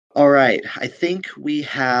All right, I think we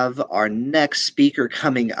have our next speaker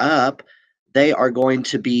coming up. They are going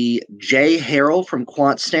to be Jaye Harrill from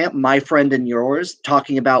Quantstamp, my friend and yours,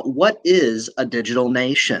 talking about what is a digital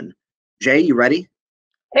nation. Jaye, you ready?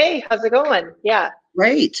 Hey, how's it going? Yeah,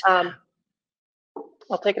 Great. um,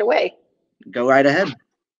 I'll take it away. Go right ahead.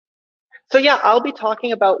 So yeah, I'll be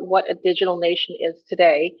talking about what a digital nation is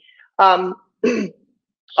today. Um,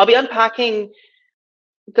 I'll be unpacking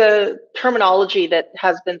the terminology that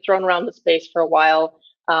has been thrown around the space for a while,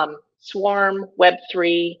 swarm,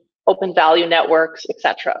 Web3, open value networks,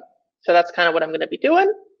 etc. So that's kind of what I'm going to be doing.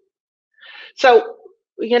 So,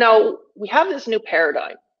 we have this new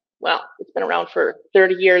paradigm. Well, it's been around for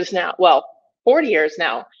 30 years now. Well, 40 years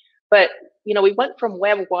now. But, we went from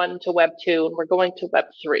Web 1 to Web 2, and we're going to Web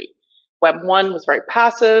 3. Web 1 was very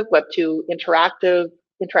passive, Web 2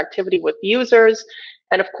 interactivity with users.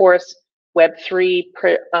 And of course, Web 3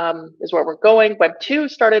 is where we're going. Web 2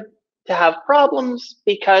 started to have problems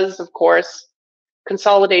because, of course,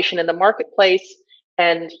 consolidation in the marketplace,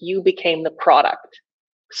 and you became the product.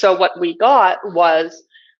 So what we got was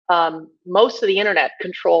most of the internet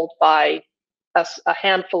controlled by a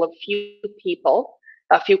handful of few people,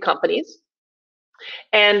 a few companies,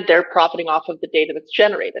 and they're profiting off of the data that's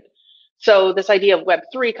generated. So this idea of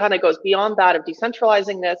Web3 kind of goes beyond that of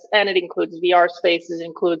decentralizing this, and it includes VR spaces,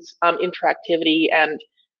 includes interactivity, and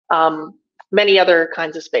many other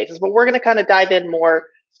kinds of spaces. But we're going to kind of dive in more,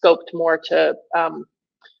 scoped more to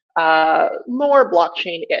more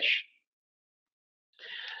blockchain-ish.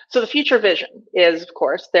 So the future vision is, of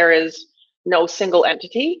course, there is no single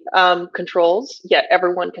entity controls, yet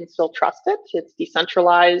everyone can still trust it. It's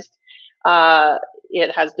decentralized. It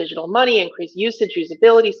has digital money, increased usage,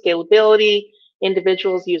 usability, scalability.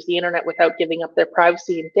 Individuals use the internet without giving up their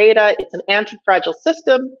privacy and data. It's an anti-fragile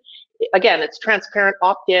system. Again, it's transparent,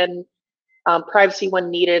 opt-in, privacy when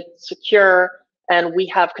needed, secure, and we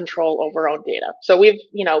have control over our own data. So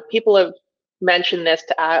people have mentioned this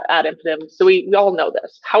to ad infinitum, so we all know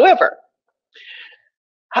this. However,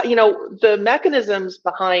 the mechanisms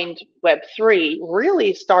behind Web3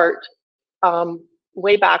 really start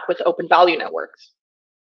way back with open value networks.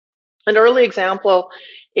 An early example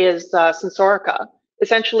is Sensorica,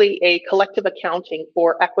 essentially a collective accounting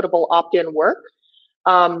for equitable opt-in work.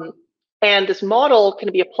 And this model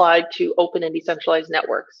can be applied to open and decentralized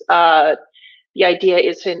networks. The idea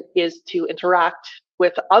is to interact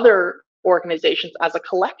with other organizations as a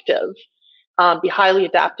collective, be highly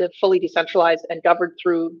adaptive, fully decentralized, and governed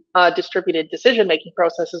through distributed decision-making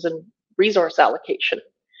processes and resource allocation.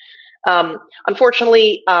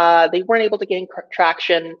 Unfortunately, they weren't able to gain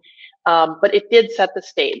traction, but it did set the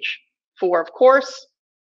stage for, of course,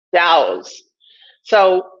 DAOs.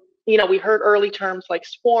 So, we heard early terms like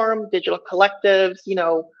swarm, digital collectives,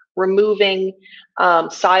 removing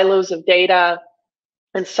silos of data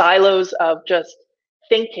and silos of just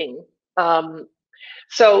thinking.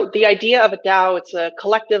 So the idea of a DAO, it's a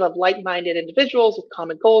collective of like-minded individuals with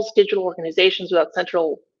common goals, digital organizations without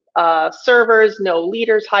central servers, no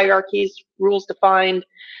leaders, hierarchies, rules defined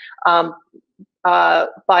by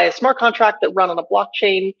a smart contract that run on a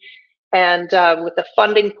blockchain, and with a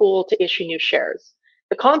funding pool to issue new shares.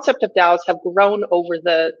 The concept of DAOs have grown over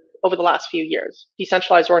the last few years.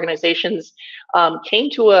 Decentralized organizations came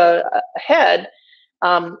to a head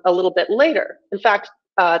a little bit later. In fact,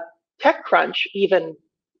 TechCrunch even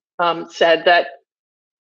said that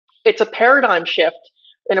it's a paradigm shift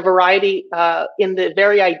in a variety, in the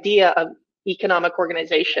very idea of economic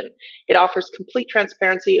organization. It offers complete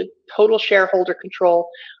transparency, total shareholder control,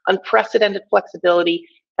 unprecedented flexibility,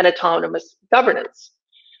 and autonomous governance.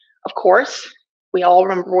 Of course, we all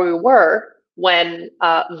remember where we were when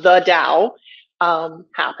the DAO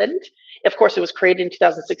happened. Of course, it was created in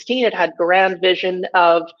 2016. It had grand vision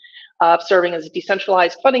of serving as a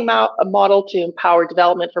decentralized funding model to empower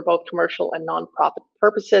development for both commercial and nonprofit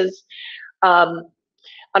purposes.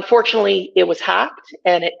 Unfortunately, it was hacked,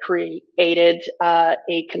 and it created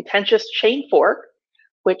a contentious chain fork,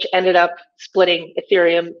 which ended up splitting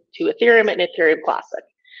Ethereum to Ethereum and Ethereum Classic.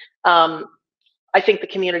 I think the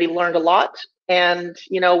community learned a lot, and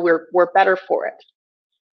we're better for it,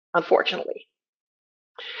 unfortunately.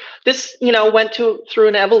 This went through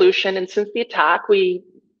an evolution, and since the attack,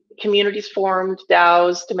 communities formed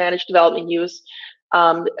DAOs to manage development use,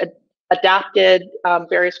 adapted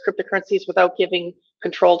various cryptocurrencies without giving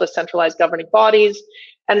control to centralized governing bodies,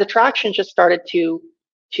 and the traction just started to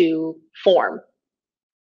form.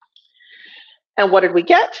 And what did we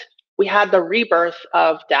get? We had the rebirth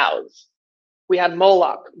of DAOs. We had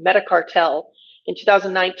Moloch, Metacartel. In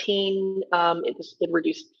 2019, it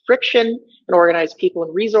reduced friction and organized people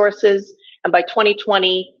and resources. And by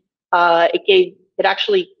 2020, it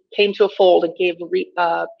actually came to a fold and gave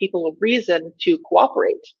people a reason to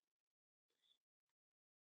cooperate.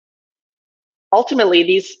 Ultimately,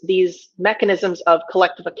 these mechanisms of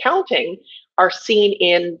collective accounting are seen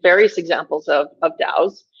in various examples of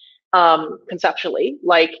DAOs, conceptually,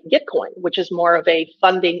 like Gitcoin, which is more of a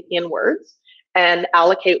funding inwards and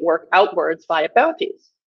allocate work outwards via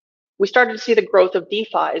bounties. We started to see the growth of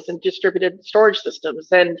DeFis and distributed storage systems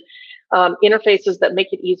and interfaces that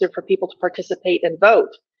make it easier for people to participate and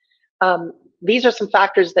vote. These are some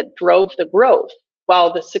factors that drove the growth.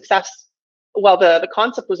 While the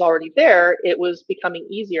concept was already there, it was becoming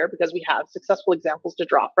easier because we have successful examples to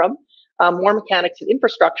draw from, more mechanics and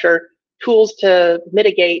infrastructure, tools to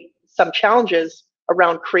mitigate some challenges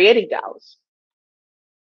around creating DAOs.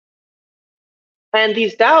 And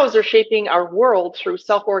these DAOs are shaping our world through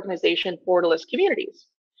self-organization borderless communities.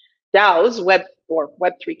 DAOs,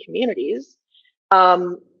 Web3 communities,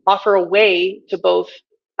 offer a way to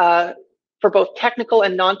for both technical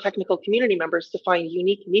and non-technical community members to find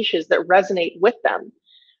unique niches that resonate with them.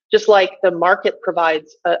 Just like the market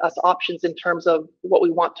provides us options in terms of what we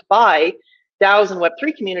want to buy, DAOs and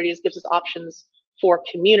Web3 communities gives us options for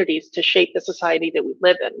communities to shape the society that we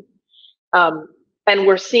live in. And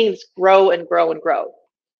we're seeing this grow and grow and grow.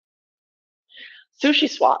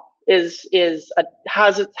 SushiSwap has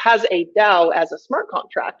a DAO as a smart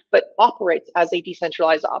contract, but operates as a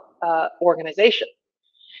decentralized organization.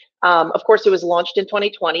 Of course, it was launched in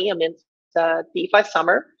 2020 amidst DeFi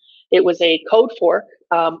summer. It was a code fork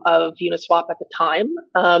of Uniswap at the time.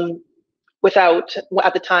 At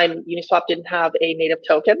the time, Uniswap didn't have a native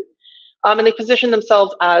token. And they positioned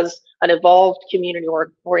themselves as an evolved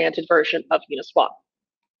community-oriented version of Uniswap.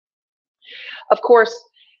 Of course,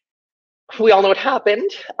 we all know what happened.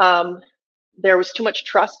 There was too much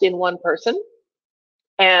trust in one person,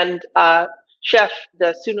 and Chef,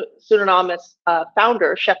 the pseudonymous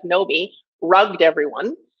founder, Chef Nomi, rugged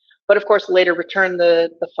everyone, but of course later returned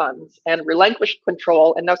the funds and relinquished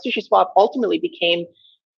control, and now SushiSwap ultimately became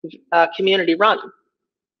community run.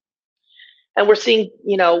 And we're seeing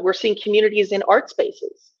communities in art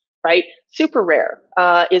spaces, right? Super Rare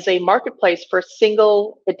is a marketplace for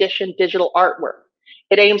single edition digital artwork.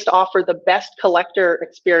 It aims to offer the best collector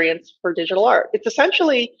experience for digital art. It's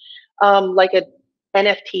essentially like an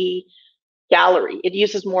NFT gallery. It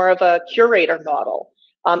uses more of a curator model,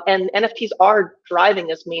 and NFTs are driving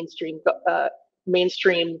this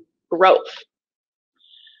mainstream growth.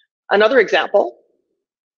 Another example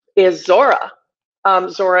is Zora.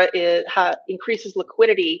 Zora increases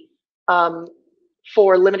liquidity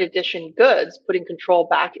for limited edition goods, putting control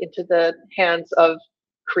back into the hands of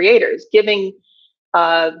creators, giving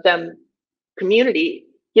the community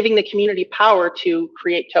power to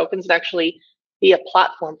create tokens and actually be a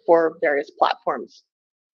platform for various platforms.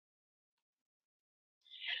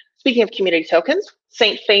 Speaking of community tokens,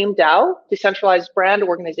 Saint Fame DAO, decentralized brand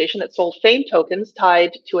organization that sold Fame tokens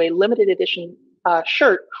tied to a limited edition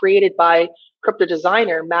shirt created by crypto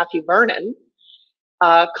designer Matthew Vernon,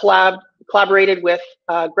 collaborated with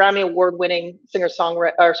Grammy Award-winning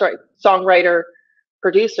songwriter,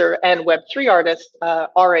 producer, and Web3 artist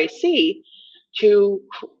RAC to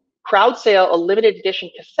crowd sale a limited edition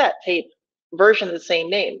cassette tape version of the same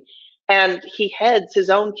name. And he heads his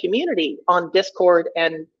own community on Discord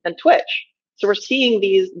and Twitch. So we're seeing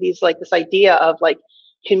this idea of like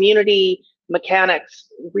community mechanics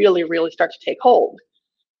really start to take hold.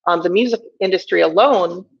 The music industry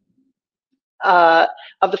alone, of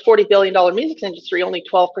the $40 billion music industry, only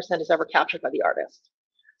 12% is ever captured by the artist.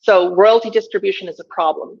 So royalty distribution is a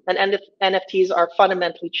problem, and NFTs are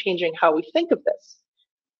fundamentally changing how we think of this.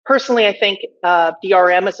 Personally, I think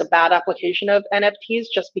DRM is a bad application of NFTs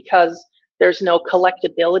just because there's no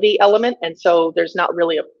collectability element, and so there's not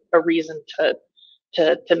really a reason to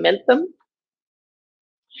mint them.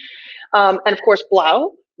 And of course,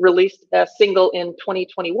 Blau released a single in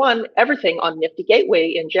 2021, Everything, on Nifty Gateway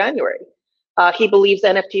in January. He believes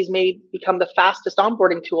NFTs may become the fastest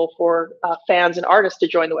onboarding tool for fans and artists to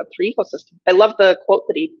join the Web3 ecosystem. I love the quote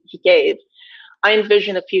that he gave. I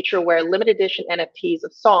envision a future where limited edition NFTs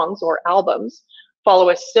of songs or albums follow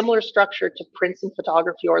a similar structure to prints in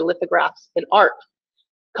photography or lithographs in art.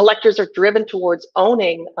 Collectors are driven towards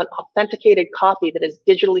owning an authenticated copy that is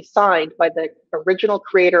digitally signed by the original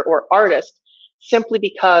creator or artist, simply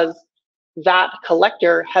because that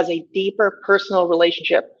collector has a deeper personal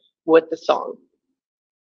relationship with the song,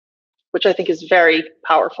 which I think is very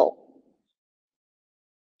powerful.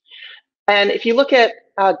 And if you look at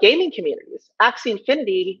gaming communities, Axie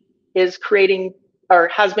Infinity is creating, or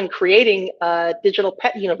has been creating, a digital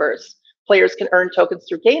pet universe. Players can earn tokens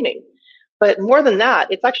through gaming. But more than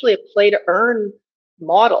that, it's actually a play to earn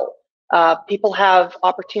model. People have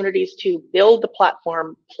opportunities to build the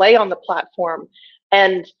platform, play on the platform,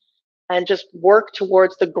 and just work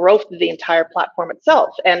towards the growth of the entire platform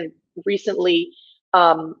itself. And recently,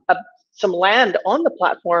 some land on the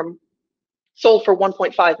platform sold for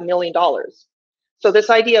 $1.5 million. So this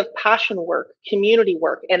idea of passion work, community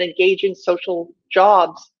work, and engaging social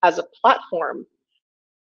jobs as a platform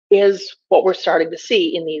is what we're starting to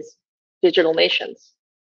see in these digital nations.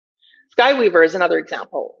 Skyweaver is another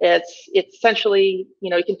example. It's essentially,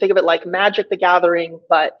 you can think of it like Magic the Gathering,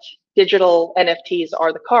 but digital NFTs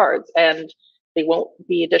are the cards, and they won't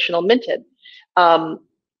be additional minted.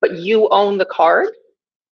 But you own the card,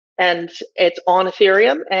 and it's on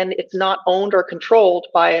Ethereum, and it's not owned or controlled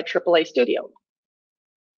by a AAA studio.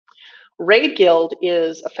 Raid Guild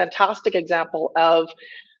is a fantastic example of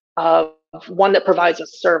one that provides a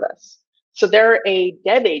service. So they're a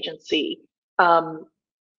dev agency for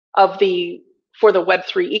the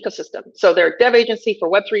Web3 ecosystem. So they're a dev agency for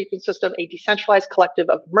Web3 ecosystem, a decentralized collective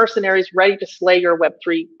of mercenaries ready to slay your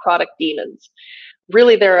Web3 product demons.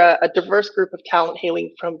 Really, they're a diverse group of talent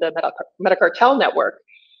hailing from the Metacartel network,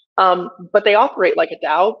 but they operate like a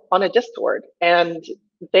DAO on a Discord, and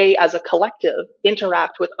they, as a collective,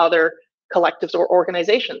 interact with other collectives or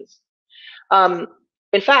organizations. In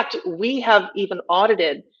fact, we have even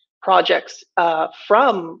audited projects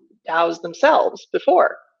from DAOs themselves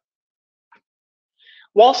before.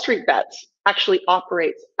 Wall Street Bets actually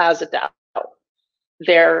operates as a DAO.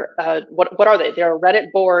 They're, what are they? They're a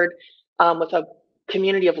Reddit board with a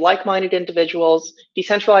community of like-minded individuals,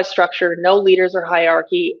 decentralized structure, no leaders or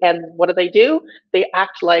hierarchy. And what do? They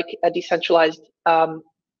act like a decentralized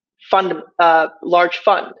fund, large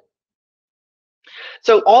fund.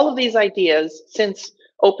 So all of these ideas, since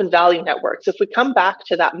open value networks, if we come back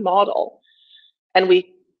to that model and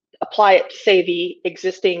we apply it to, say, the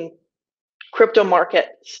existing crypto market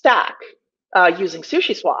stack using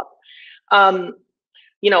SushiSwap,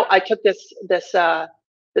 I took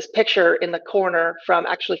this picture in the corner from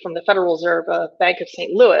the Federal Reserve Bank of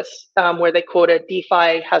St. Louis, where they quoted,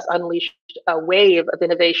 "DeFi has unleashed a wave of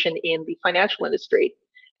innovation in the financial industry."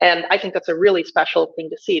 And I think that's a really special thing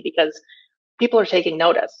to see, because people are taking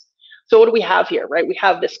notice. So what do we have here, right? We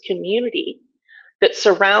have this community that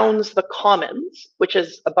surrounds the commons, which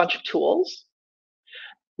is a bunch of tools,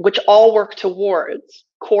 which all work towards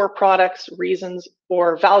core products, reasons,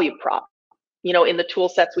 or value prop. In the tool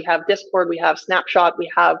sets, we have Discord, we have Snapshot,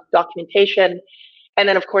 we have documentation, and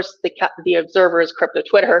then, of course, the observer is crypto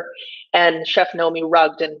Twitter and Chef Nomi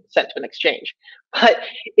rugged and sentiment exchange. But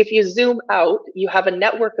if you zoom out, you have a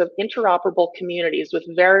network of interoperable communities with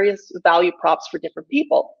various value props for different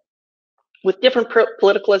people, with different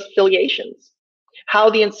political affiliations, how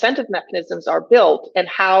the incentive mechanisms are built, and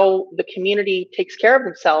how the community takes care of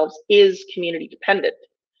themselves is community dependent.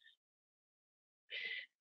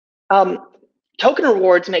 Token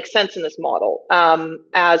rewards make sense in this model,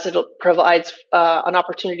 as it provides an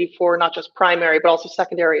opportunity for not just primary, but also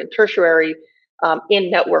secondary and tertiary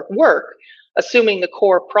in-network work, assuming the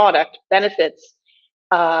core product benefits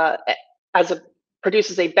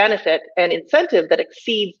produces a benefit and incentive that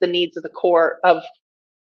exceeds the needs of the core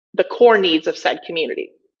needs of said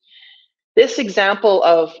community. This example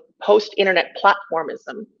of post-internet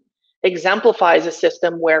platformism exemplifies a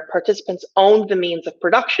system where participants own the means of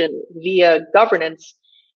production via governance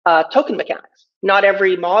token mechanics. Not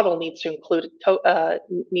every model needs to include a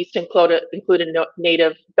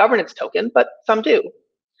native governance token, but some do.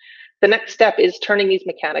 The next step is turning these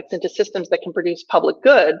mechanics into systems that can produce public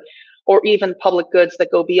good, or even public goods that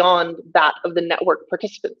go beyond that of the network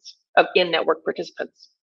participants, of in-network participants.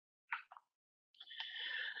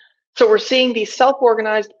 So we're seeing these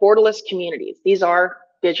self-organized borderless communities. These are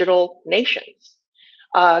digital nations.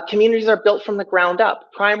 Communities are built from the ground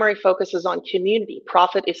up. Primary focus is on community.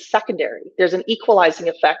 Profit is secondary. There's an equalizing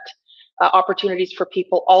effect, opportunities for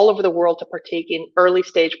people all over the world to partake in early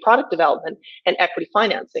stage product development and equity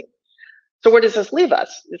financing. So where does this leave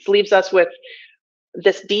us? This leaves us with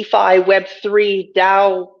this DeFi Web3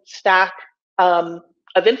 DAO stack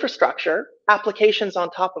of infrastructure, applications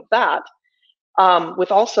on top of that,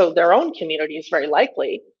 with also their own communities, very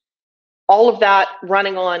likely. All of that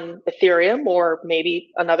running on Ethereum, or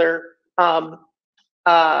maybe another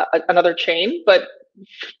chain, but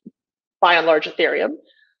by and large Ethereum,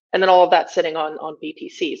 and then all of that sitting on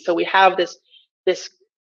BTC. So we have this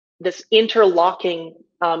interlocking,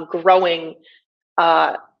 growing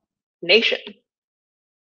nation.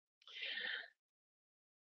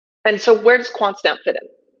 And so where does Quantstamp fit in?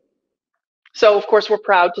 So, of course, we're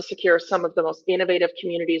proud to secure some of the most innovative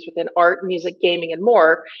communities within art, music, gaming, and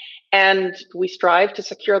more. And we strive to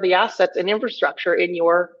secure the assets and infrastructure in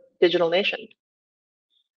your digital nation.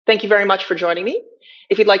 Thank you very much for joining me.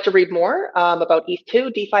 If you'd like to read more about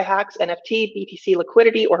ETH2, DeFi hacks, NFT, BTC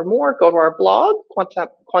liquidity, or more, go to our blog,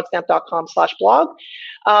 quantstamp.com/blog.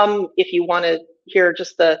 If you want to hear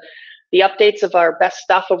just the updates of our best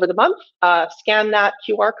stuff over the month, scan that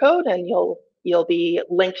QR code and you'll be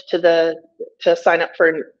linked to sign up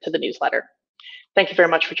to the newsletter. Thank you very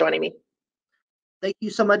much for joining me. Thank you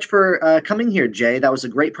so much for coming here, Jay. That was a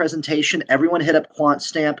great presentation. Everyone hit up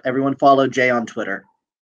Quantstamp. Everyone follow Jay on Twitter.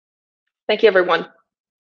 Thank you, everyone.